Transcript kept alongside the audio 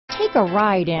Take a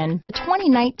ride in the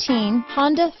 2019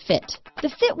 Honda Fit. The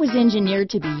Fit was engineered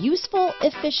to be useful,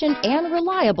 efficient, and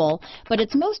reliable, but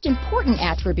its most important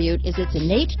attribute is its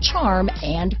innate charm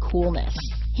and coolness.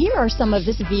 Here are some of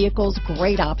this vehicle's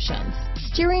great options: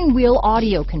 steering wheel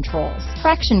audio controls,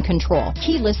 traction control,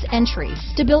 keyless entry,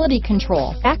 stability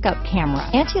control, backup camera,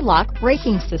 anti-lock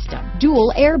braking system,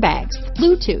 dual airbags,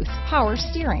 Bluetooth, power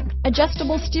steering,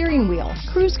 adjustable steering wheel,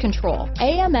 cruise control,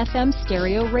 AM/FM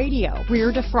stereo radio,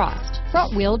 rear defrost,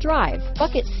 front wheel drive,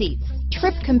 bucket seats,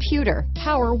 trip computer,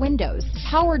 power windows,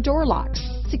 power door locks,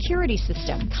 security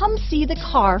system. Come see the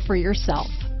car for yourself.